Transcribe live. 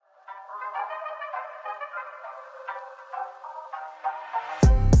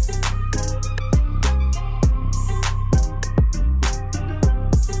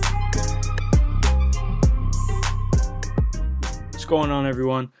going on,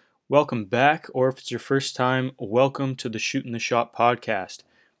 everyone? Welcome back, or if it's your first time, welcome to the Shooting the Shot podcast.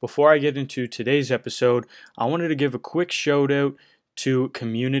 Before I get into today's episode, I wanted to give a quick shout out to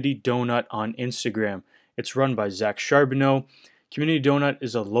Community Donut on Instagram. It's run by Zach Charbonneau. Community Donut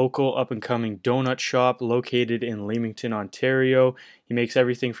is a local up-and-coming donut shop located in Leamington, Ontario. He makes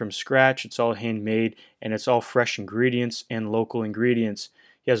everything from scratch, it's all handmade, and it's all fresh ingredients and local ingredients.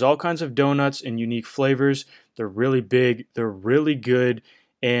 He has all kinds of donuts and unique flavors. They're really big, they're really good,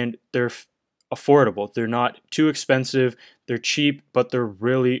 and they're affordable. They're not too expensive, they're cheap, but they're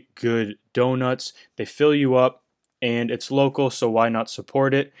really good donuts. They fill you up, and it's local, so why not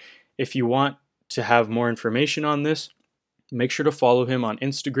support it? If you want to have more information on this, make sure to follow him on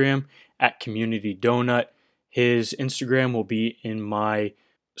Instagram at Community Donut. His Instagram will be in my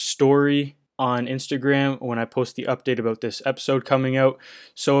story on Instagram when I post the update about this episode coming out.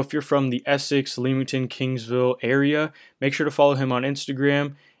 So if you're from the Essex, Leamington, Kingsville area, make sure to follow him on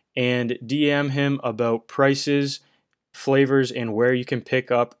Instagram and DM him about prices, flavors, and where you can pick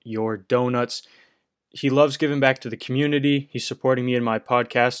up your donuts. He loves giving back to the community. He's supporting me in my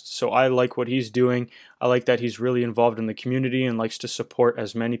podcast, so I like what he's doing. I like that he's really involved in the community and likes to support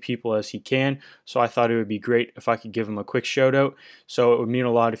as many people as he can. So I thought it would be great if I could give him a quick shout out. So it would mean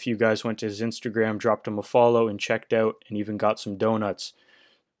a lot if you guys went to his Instagram, dropped him a follow, and checked out, and even got some donuts.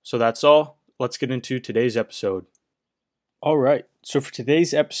 So that's all. Let's get into today's episode. All right. So for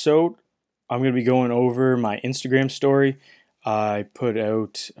today's episode, I'm going to be going over my Instagram story. I put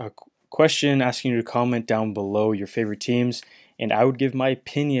out a question asking you to comment down below your favorite teams, and I would give my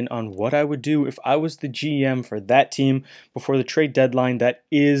opinion on what I would do if I was the GM for that team before the trade deadline that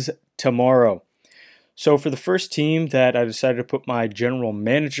is tomorrow. So for the first team that I decided to put my general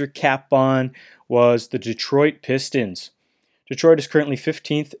manager cap on was the Detroit Pistons. Detroit is currently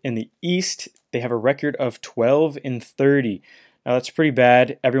 15th in the East. They have a record of 12-30. Now that's pretty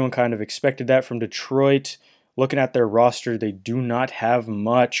bad. Everyone kind of expected that from Detroit. Looking at their roster, they do not have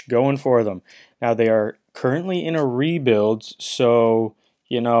much going for them. Now they are currently in a rebuild, so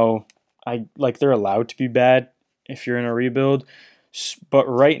they're allowed to be bad if you're in a rebuild. But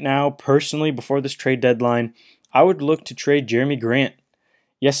right now, personally, before this trade deadline, I would look to trade Jeremy Grant.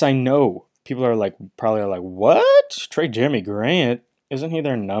 Yes, I know people are probably like, what? Trade Jeremy Grant? Isn't he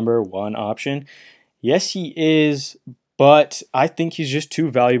their number one option? Yes, he is, but I think he's just too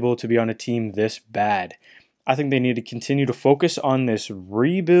valuable to be on a team this bad. I think they need to continue to focus on this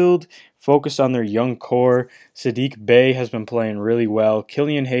rebuild, focus on their young core. Saddiq Bey has been playing really well.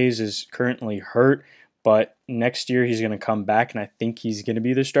 Killian Hayes is currently hurt, but next year he's going to come back, and I think he's going to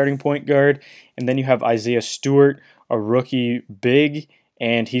be their starting point guard. And then you have Isaiah Stewart, a rookie big,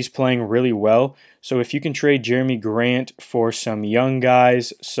 and he's playing really well. So if you can trade Jeremy Grant for some young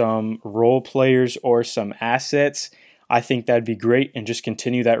guys, some role players, or some assets, I think that'd be great, and just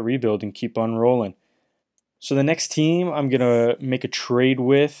continue that rebuild and keep on rolling. So the next team I'm going to make a trade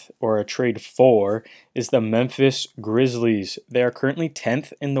with, or a trade for, is the Memphis Grizzlies. They are currently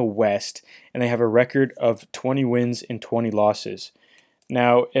 10th in the West, and they have a record of 20 wins and 20 losses.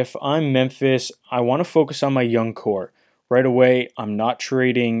 Now, if I'm Memphis, I want to focus on my young core. Right away, I'm not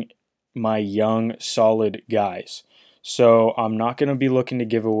trading my young, solid guys. So I'm not going to be looking to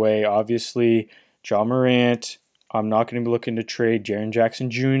give away, obviously, Ja Morant. I'm not going to be looking to trade Jaren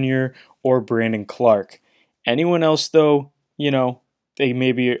Jackson Jr. or Brandon Clark. Anyone else, though, they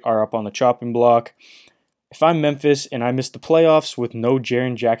maybe are up on the chopping block. If I'm Memphis and I miss the playoffs with no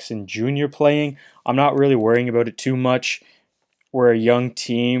Jaren Jackson Jr. playing, I'm not really worrying about it too much. We're a young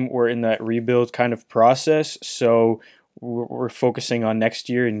team. We're in that rebuild kind of process, so we're focusing on next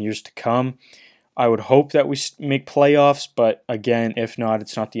year and years to come. I would hope that we make playoffs, but again, if not,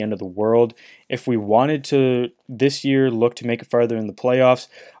 it's not the end of the world. If we wanted to this year look to make it farther in the playoffs,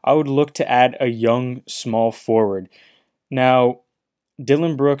 I would look to add a young small forward. Now,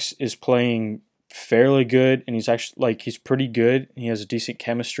 Dillon Brooks is playing fairly good, and he's pretty good. He has a decent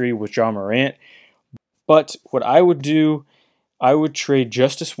chemistry with Ja Morant. But what I would do, I would trade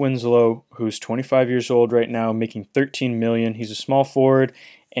Justice Winslow, who's 25 years old right now, making $13 million. He's a small forward,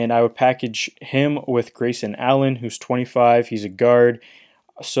 and I would package him with Grayson Allen, who's 25. He's a guard.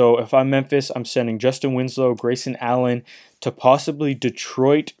 So if I'm Memphis, I'm sending Justin Winslow, Grayson Allen to possibly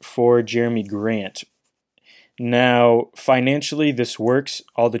Detroit for Jeremy Grant. Now, financially, this works.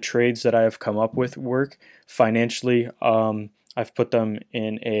 All the trades that I have come up with work financially. I've put them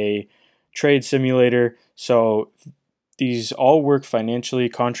in a trade simulator. So these all work financially,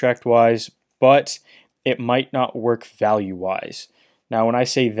 contract-wise, but it might not work value-wise. Now, when I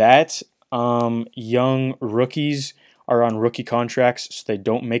say that, young rookies are on rookie contracts, so they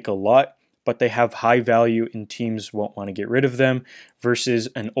don't make a lot, but they have high value and teams won't want to get rid of them, versus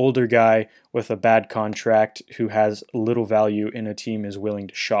an older guy with a bad contract who has little value and a team is willing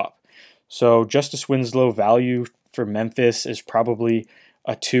to shop. So Justice Winslow value for Memphis is probably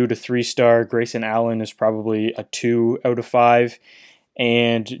a 2 to 3 star. Grayson Allen is probably a 2 out of 5.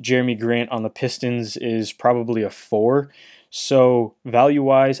 And Jeremy Grant on the Pistons is probably a 4. So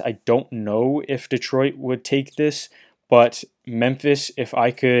value-wise, I don't know if Detroit would take this, but Memphis, if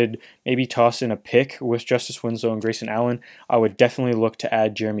I could maybe toss in a pick with Justice Winslow and Grayson Allen, I would definitely look to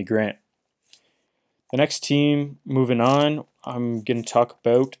add Jeremy Grant. The next team, moving on, I'm going to talk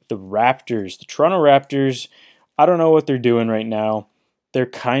about the Raptors. The Toronto Raptors, I don't know what they're doing right now. They're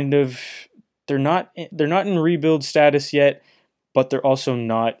not in rebuild status yet, but they're also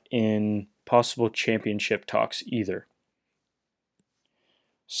not in possible championship talks either.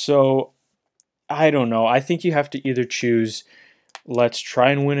 So, I don't know. I think you have to either choose, let's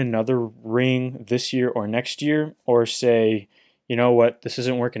try and win another ring this year or next year, or say, you know what, this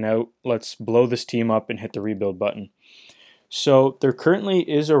isn't working out. Let's blow this team up and hit the rebuild button. So there currently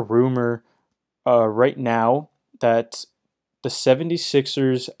is a rumor right now that the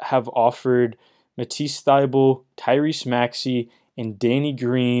 76ers have offered Matisse Thybulle, Tyrese Maxey, and Danny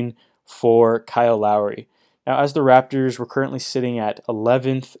Green for Kyle Lowry. Now, as the Raptors, we're currently sitting at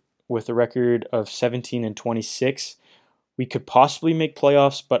 11th with a record of 17 and 26. We could possibly make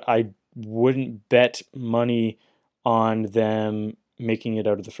playoffs, but I wouldn't bet money on them making it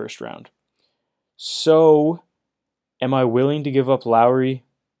out of the first round. So, am I willing to give up Lowry?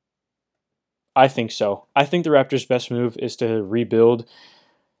 I think so. I think the Raptors' best move is to rebuild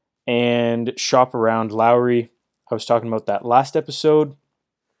and shop around Lowry. I was talking about that last episode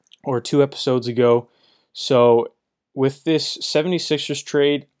or 2 episodes ago. So, with this 76ers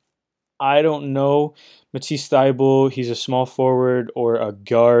trade, I don't know. Matisse Thybulle, he's a small forward or a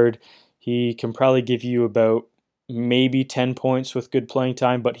guard. He can probably give you about maybe 10 points with good playing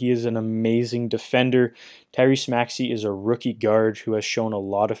time, but he is an amazing defender. Tyrese Maxey is a rookie guard who has shown a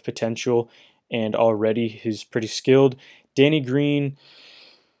lot of potential, and already he's pretty skilled. Danny Green's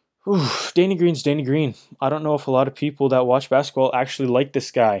Danny Green. I don't know if a lot of people that watch basketball actually like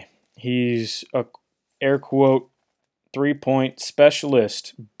this guy. He's a air quote 3-point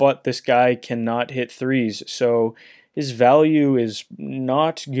specialist, but this guy cannot hit threes, so his value is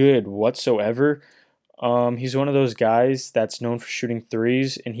not good whatsoever. He's one of those guys that's known for shooting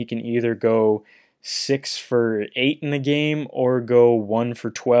threes, and he can either go 6 for 8 in the game or go 1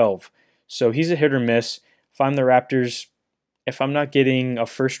 for 12. So he's a hit or miss. If I'm the Raptors, if I'm not getting a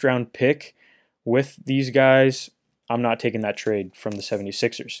first round pick with these guys, I'm not taking that trade from the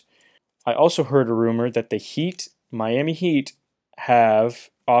 76ers. I also heard a rumor that the Miami Heat, have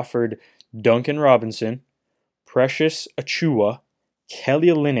offered Duncan Robinson, Precious Achiuwa, Kelly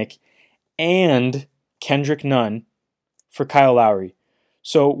Olynyk, and Kendrick Nunn for Kyle Lowry.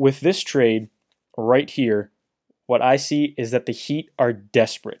 So with this trade right here, what I see is that the Heat are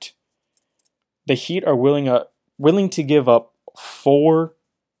desperate. The Heat are willing to give up 4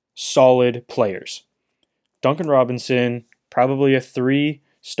 solid players. Duncan Robinson, probably a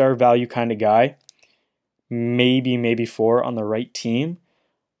 3-star value kind of guy. Maybe 4 on the right team.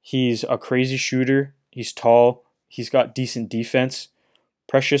 He's a crazy shooter. He's tall. He's got decent defense.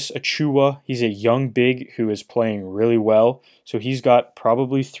 Precious Achiuwa, he's a young big who is playing really well. So he's got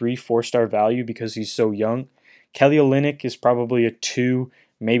probably 3-4-star value because he's so young. Kelly Olynyk is probably a 2,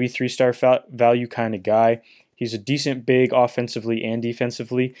 maybe 3-star value kind of guy. He's a decent big offensively and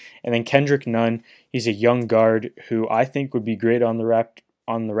defensively. And then Kendrick Nunn, he's a young guard who I think would be great on the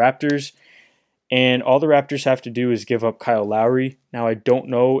Raptors. And all the Raptors have to do is give up Kyle Lowry. Now, I don't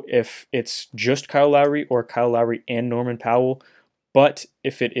know if it's just Kyle Lowry or Kyle Lowry and Norman Powell, but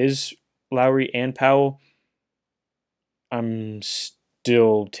if it is Lowry and Powell, I'm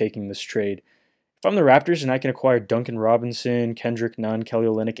still taking this trade. If I'm the Raptors and I can acquire Duncan Robinson, Kendrick Nunn, Kelly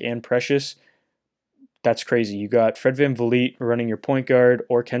Olynyk, and Precious, that's crazy. You got Fred VanVleet running your point guard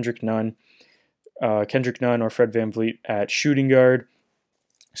or Kendrick Nunn or Fred VanVleet at shooting guard.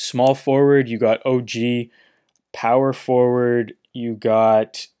 Small forward, you got OG. Power forward, you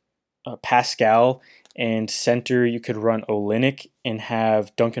got Pascal. And center, you could run Olynyk and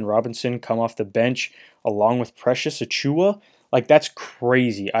have Duncan Robinson come off the bench along with Precious Achiuwa. Like, that's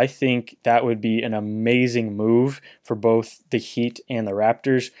crazy. I think that would be an amazing move for both the Heat and the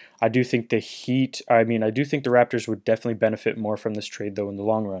Raptors. I do think the Raptors would definitely benefit more from this trade, though, in the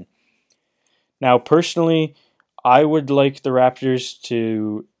long run. Now, personally, I would like the Raptors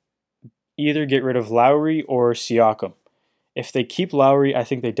to either get rid of Lowry or Siakam. If they keep Lowry, I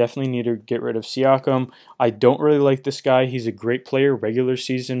think they definitely need to get rid of Siakam. I don't really like this guy. He's a great player regular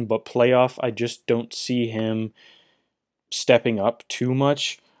season, but playoff, I just don't see him stepping up too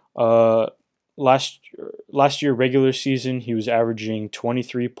much. Uh, last year regular season, he was averaging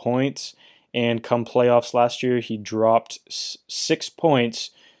 23 points, and come playoffs last year, he dropped 6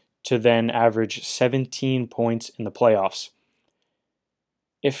 points to then average 17 points in the playoffs.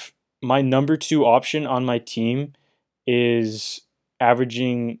 If my number two option on my team is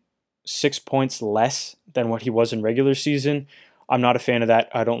averaging 6 points less than what he was in regular season, I'm not a fan of that.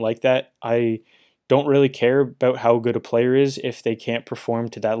 I don't like that. I don't really care about how good a player is if they can't perform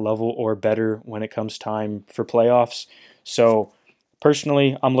to that level or better when it comes time for playoffs. So,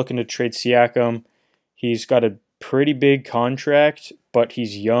 personally, I'm looking to trade Siakam. He's got a pretty big contract, but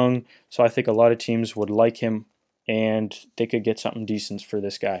he's young, so I think a lot of teams would like him and they could get something decent for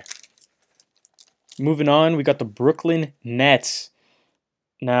this guy. Moving on, we got the Brooklyn Nets.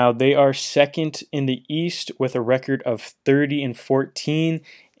 Now, they are second in the East with a record of 30-14,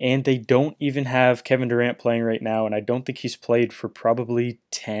 and they don't even have Kevin Durant playing right now, and I don't think he's played for probably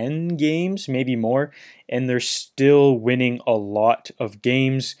 10 games, maybe more, and they're still winning a lot of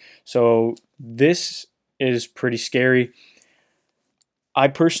games. So, this is pretty scary. I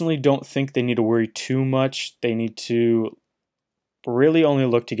personally don't think they need to worry too much. They need to really only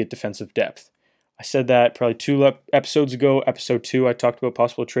look to get defensive depth. I said that probably two episodes ago. Episode 2, I talked about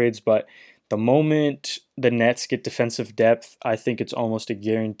possible trades, but the moment the Nets get defensive depth, I think it's almost a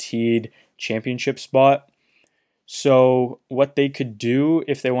guaranteed championship spot. So, what they could do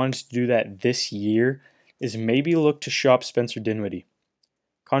if they wanted to do that this year is maybe look to shop Spencer Dinwiddie.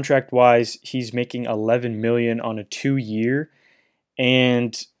 Contract wise, he's making $11 million on a 2-year,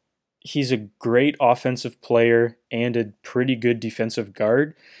 and he's a great offensive player and a pretty good defensive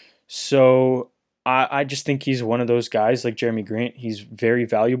guard. So I just think he's one of those guys like Jeremy Grant. He's very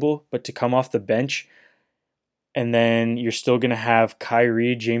valuable, but to come off the bench and then you're still going to have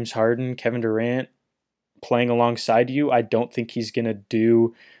Kyrie, James Harden, Kevin Durant playing alongside you, I don't think he's going to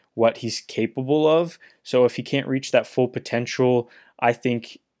do what he's capable of. So if he can't reach that full potential, I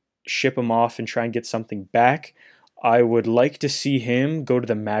think ship him off and try and get something back. I would like to see him go to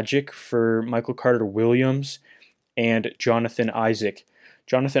the Magic for Michael Carter Williams and Jonathan Isaac.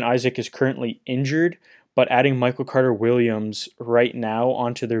 Jonathan Isaac is currently injured, but adding Michael Carter Williams right now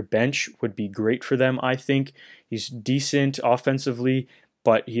onto their bench would be great for them, I think. He's decent offensively,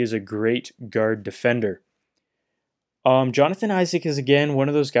 but he is a great guard defender. Jonathan Isaac is again one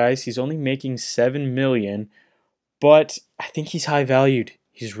of those guys. He's only making $7 million, but I think he's high valued.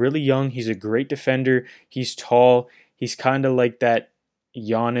 He's really young. He's a great defender. He's tall. He's kind of like that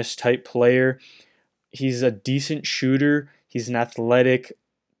Giannis type player. He's a decent shooter. He's an athletic,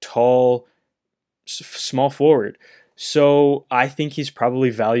 tall, small forward. So I think he's probably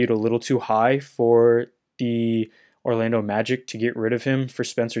valued a little too high for the Orlando Magic to get rid of him for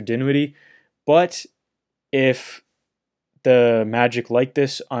Spencer Dinwiddie. But if the Magic like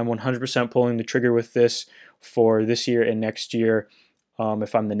this, I'm 100% pulling the trigger with this for this year and next year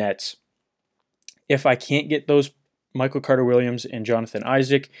if I'm the Nets. If I can't get those Michael Carter Williams and Jonathan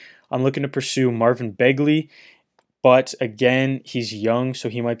Isaac, I'm looking to pursue Marvin Bagley, but again, he's young, so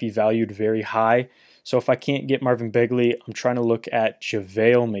he might be valued very high. So if I can't get Marvin Bagley, I'm trying to look at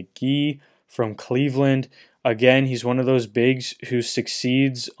JaVale McGee from Cleveland. Again, he's one of those bigs who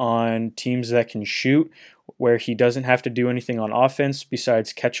succeeds on teams that can shoot, where he doesn't have to do anything on offense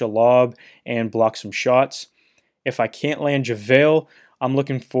besides catch a lob and block some shots. If I can't land JaVale, I'm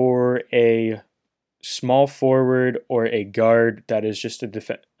looking for a small forward or a guard that is just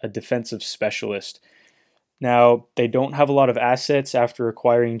a defensive specialist. Now, they don't have a lot of assets after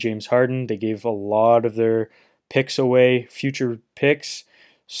acquiring James Harden. They gave a lot of their picks away, future picks.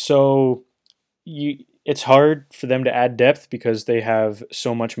 So it's hard for them to add depth because they have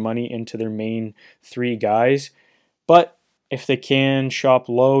so much money into their main 3 guys. But if they can shop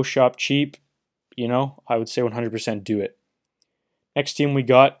low, shop cheap, I would say 100% do it. Next team we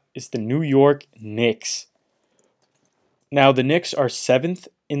got is the New York Knicks. Now, the Knicks are 7th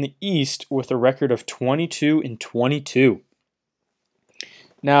in the East with a record of 22-22.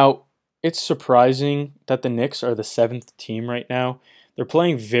 Now, it's surprising that the Knicks are the 7th team right now. They're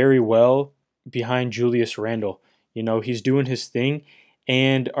playing very well behind Julius Randle. He's doing his thing,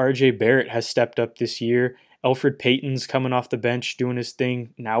 and RJ Barrett has stepped up this year. Elfrid Payton's coming off the bench doing his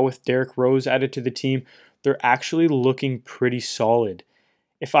thing. Now with Derrick Rose added to the team, they're actually looking pretty solid.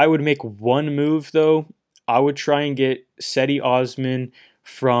 If I would make one move, though, I would try and get Cedi Osman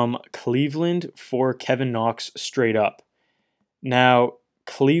from Cleveland for Kevin Knox straight up. Now,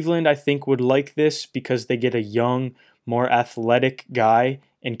 Cleveland, I think, would like this because they get a young, more athletic guy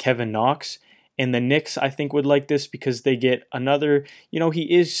in Kevin Knox. And the Knicks, I think, would like this because they get another,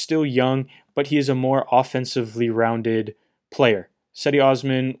 he is still young, but he is a more offensively rounded player. Cedi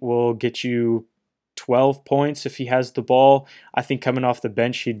Osman will get you 12 points if he has the ball. I think coming off the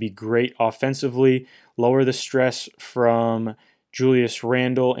bench, he'd be great offensively, lower the stress from Julius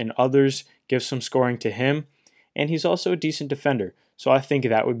Randle and others, give some scoring to him, and he's also a decent defender. So I think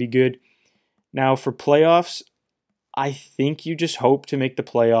that would be good. Now for playoffs, I think you just hope to make the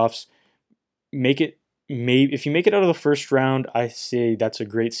playoffs. Make it maybe if you make it out of the first round, I say that's a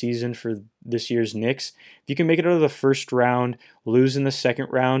great season for this year's Knicks. If you can make it out of the first round, lose in the second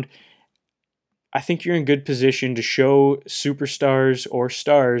round, I think you're in good position to show superstars or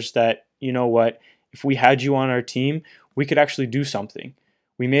stars that, you know what, if we had you on our team, we could actually do something.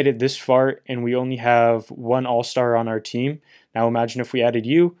 We made it this far and we only have one all-star on our team. Now imagine if we added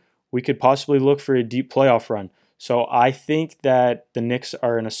you, we could possibly look for a deep playoff run. So I think that the Knicks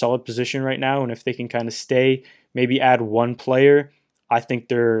are in a solid position right now, and if they can kind of stay, maybe add one player, I think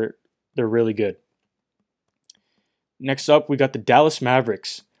they're really good. Next up, we got the Dallas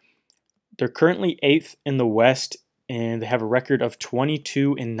Mavericks. They're currently 8th in the West, and they have a record of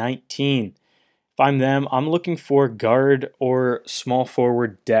 22-19. If I'm them, I'm looking for guard or small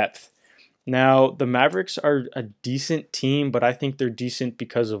forward depth. Now, the Mavericks are a decent team, but I think they're decent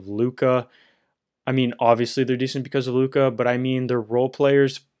because of Luka. I mean, obviously they're decent because of Luka, but I mean their role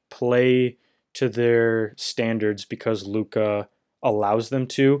players play to their standards because Luka allows them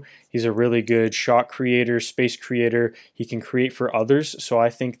to. He's a really good shot creator, space creator. He can create for others, so I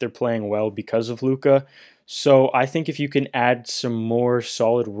think they're playing well because of Luka. So I think if you can add some more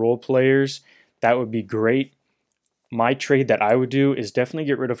solid role players, that would be great. My trade that I would do is definitely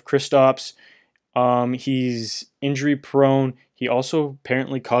get rid of Kristaps. He's injury prone. He also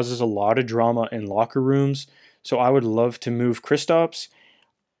apparently causes a lot of drama in locker rooms. So I would love to move Kristaps.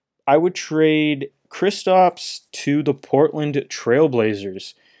 I would trade Kristaps to the Portland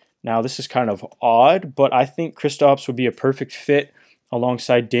Trailblazers. Now this is kind of odd, but I think Kristaps would be a perfect fit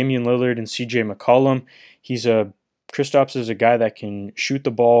alongside Damian Lillard and CJ McCollum. Kristaps is a guy that can shoot the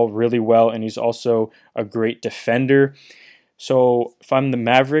ball really well, and he's also a great defender. So if I'm the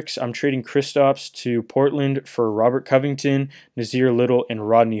Mavericks, I'm trading Kristaps to Portland for Robert Covington, Nazir Little, and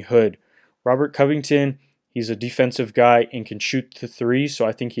Rodney Hood. Robert Covington, he's a defensive guy and can shoot the three, so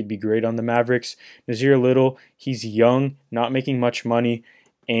I think he'd be great on the Mavericks. Nazir Little, he's young, not making much money,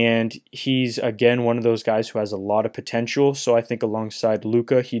 and he's, again, one of those guys who has a lot of potential, so I think alongside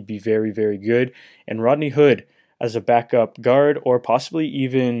Luka, he'd be very, very good. And Rodney Hood as a backup guard or possibly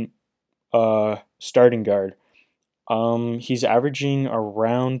even starting guard. He's averaging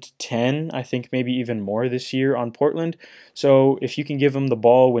around 10, I think maybe even more this year on Portland. So if you can give him the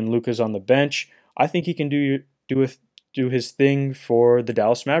ball when Luka's on the bench, I think he can do his thing for the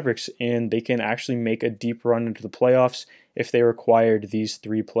Dallas Mavericks, and they can actually make a deep run into the playoffs if they required these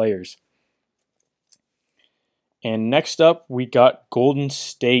three players. And next up, we got Golden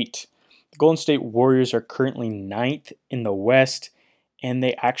State. The Golden State Warriors are currently 9th in the West, and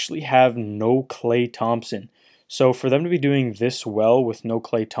they actually have no Klay Thompson. So for them to be doing this well with no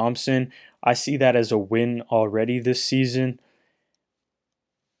Klay Thompson, I see that as a win already this season.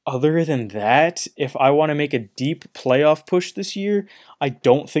 Other than that, if I want to make a deep playoff push this year, I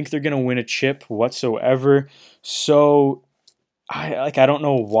don't think they're going to win a chip whatsoever. So I don't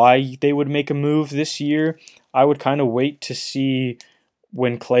know why they would make a move this year. I would kind of wait to see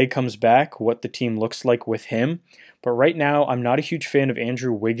when Klay comes back what the team looks like with him. But right now, I'm not a huge fan of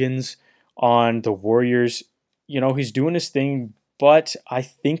Andrew Wiggins on the Warriors. He's doing his thing, but I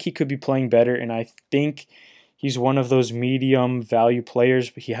think he could be playing better, and I think he's one of those medium value players.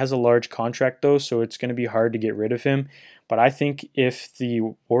 But he has a large contract, though, so it's going to be hard to get rid of him. But I think if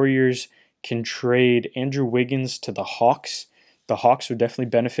the Warriors can trade Andrew Wiggins to the Hawks would definitely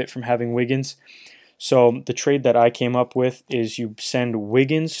benefit from having Wiggins. So the trade that I came up with is you send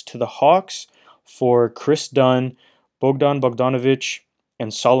Wiggins to the Hawks for Chris Dunn, Bogdan Bogdanovic,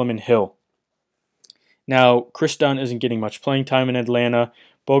 and Solomon Hill. Now, Chris Dunn isn't getting much playing time in Atlanta.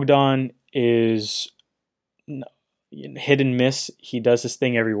 Bogdan is hit and miss. He does his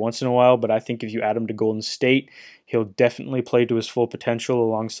thing every once in a while, but I think if you add him to Golden State, he'll definitely play to his full potential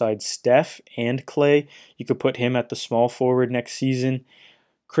alongside Steph and Klay. You could put him at the small forward next season.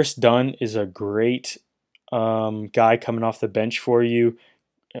 Chris Dunn is a great guy coming off the bench for you.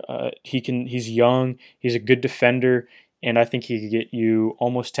 He's young, he's a good defender, and I think he could get you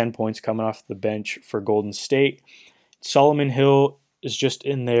almost 10 points coming off the bench for Golden State. Solomon Hill is just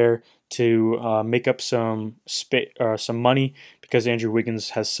in there to make up some money because Andrew Wiggins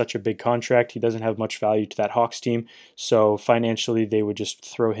has such a big contract, he doesn't have much value to that Hawks team. So financially, they would just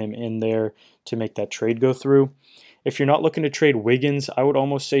throw him in there to make that trade go through. If you're not looking to trade Wiggins, I would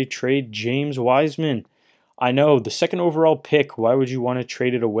almost say trade James Wiseman. I know, the second overall pick, why would you want to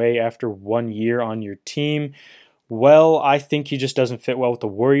trade it away after 1 year on your team? Well, I think he just doesn't fit well with the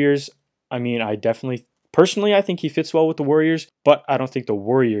Warriors. I mean, personally, I think he fits well with the Warriors, but I don't think the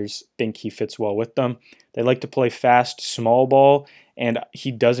Warriors think he fits well with them. They like to play fast, small ball, and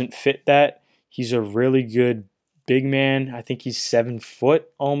he doesn't fit that. He's a really good big man. I think he's 7 foot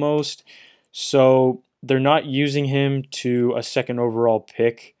almost. So they're not using him to a second overall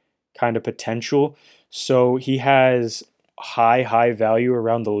pick kind of potential. So he has high value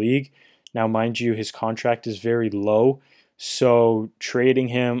around the league. Now, mind you, his contract is very low. So trading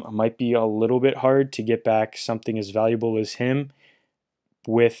him might be a little bit hard to get back something as valuable as him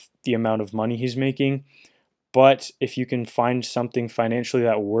with the amount of money he's making. But if you can find something financially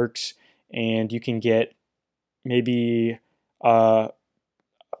that works and you can get maybe a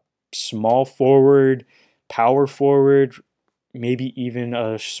small forward, power forward, maybe even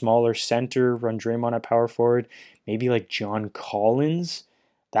a smaller center, run Draymond at power forward, maybe like John Collins.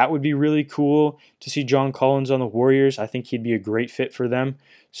 That would be really cool to see John Collins on the Warriors. I think he'd be a great fit for them.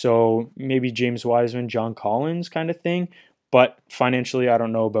 So maybe James Wiseman, John Collins kind of thing. But financially, I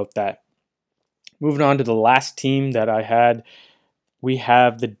don't know about that. Moving on to the last team that I had, we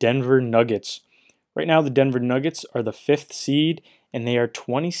have the Denver Nuggets. Right now, the Denver Nuggets are the 5th seed, and they are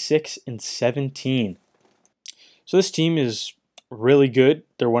 26-17. So this team is really good.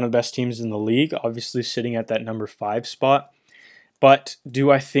 They're one of the best teams in the league, obviously sitting at that number 5 spot. But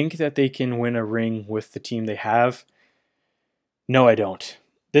do I think that they can win a ring with the team they have? No, I don't.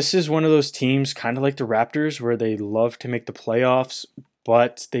 This is one of those teams, kind of like the Raptors, where they love to make the playoffs,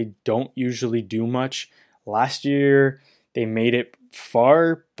 but they don't usually do much. Last year, they made it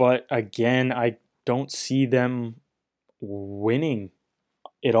far, but again, I don't see them winning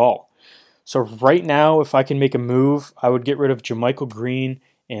at all. So right now, if I can make a move, I would get rid of JaMychal Green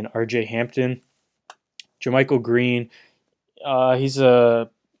and RJ Hampton. JaMychal Green, he's a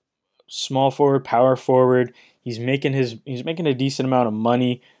small forward, power forward. He's making a decent amount of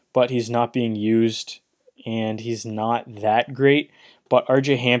money, but he's not being used, and he's not that great. But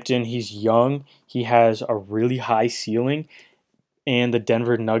RJ Hampton, he's young. He has a really high ceiling, and the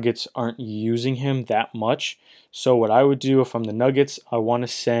Denver Nuggets aren't using him that much. So what I would do if I'm the Nuggets, I want to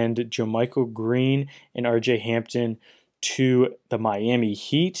send JaMychal Green and RJ Hampton to the Miami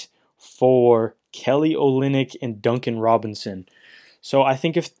Heat for Kelly Olynyk and Duncan Robinson. So I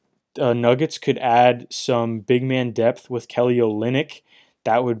think if Nuggets could add some big man depth with Kelly Olynyk,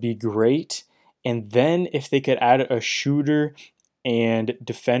 that would be great. And then if they could add a shooter and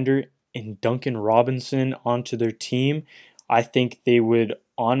defender in Duncan Robinson onto their team, I think they would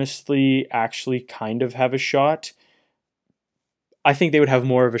honestly actually kind of have a shot. I think they would have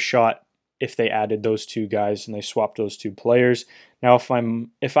more of a shot if they added those two guys and they swapped those two players. Now if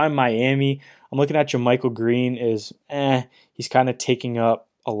I'm Miami, I'm looking at JaMychal Green is he's kind of taking up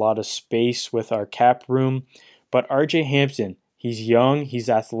a lot of space with our cap room. But RJ Hampton, he's young, he's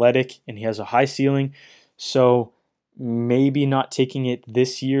athletic, and he has a high ceiling. So maybe not taking it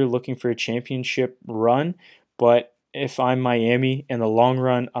this year looking for a championship run, but if I'm Miami in the long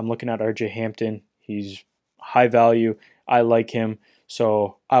run, I'm looking at RJ Hampton. He's high value. I like him,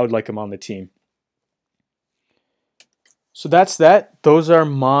 so I would like him on the team. So that's that.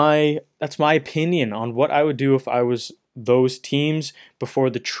 That's my opinion on what I would do if I was those teams before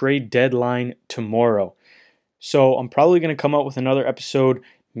the trade deadline tomorrow. So I'm probably going to come out with another episode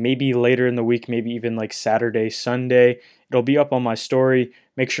maybe later in the week, maybe even like Saturday, Sunday. It'll be up on my story.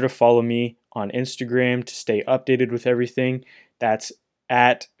 Make sure to follow me on Instagram to stay updated with everything. That's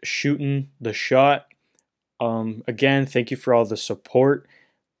at Shooting the Shot. Again, thank you for all the support.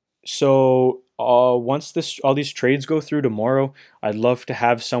 So once all these trades go through tomorrow, I'd love to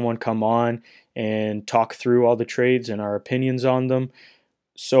have someone come on and talk through all the trades and our opinions on them.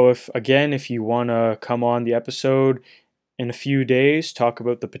 So if you want to come on the episode in a few days, talk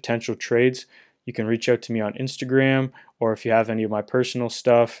about the potential trades, you can reach out to me on Instagram, or if you have any of my personal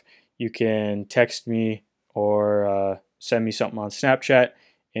stuff, you can text me or send me something on Snapchat,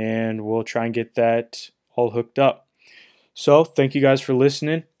 and we'll try and get that all hooked up. So thank you guys for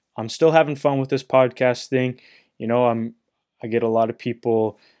listening. I'm still having fun with this podcast thing. I get a lot of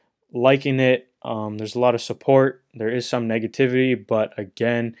people liking it. There's a lot of support. There is some negativity, but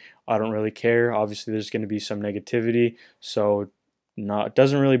again, I don't really care. Obviously, there's going to be some negativity, so it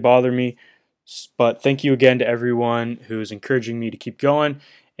doesn't really bother me. But thank you again to everyone who's encouraging me to keep going,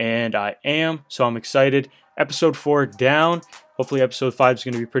 and I am, so I'm excited. Episode 4 down. hopefully episode 5 is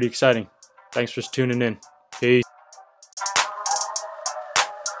going to be pretty exciting. Thanks for tuning in. Peace.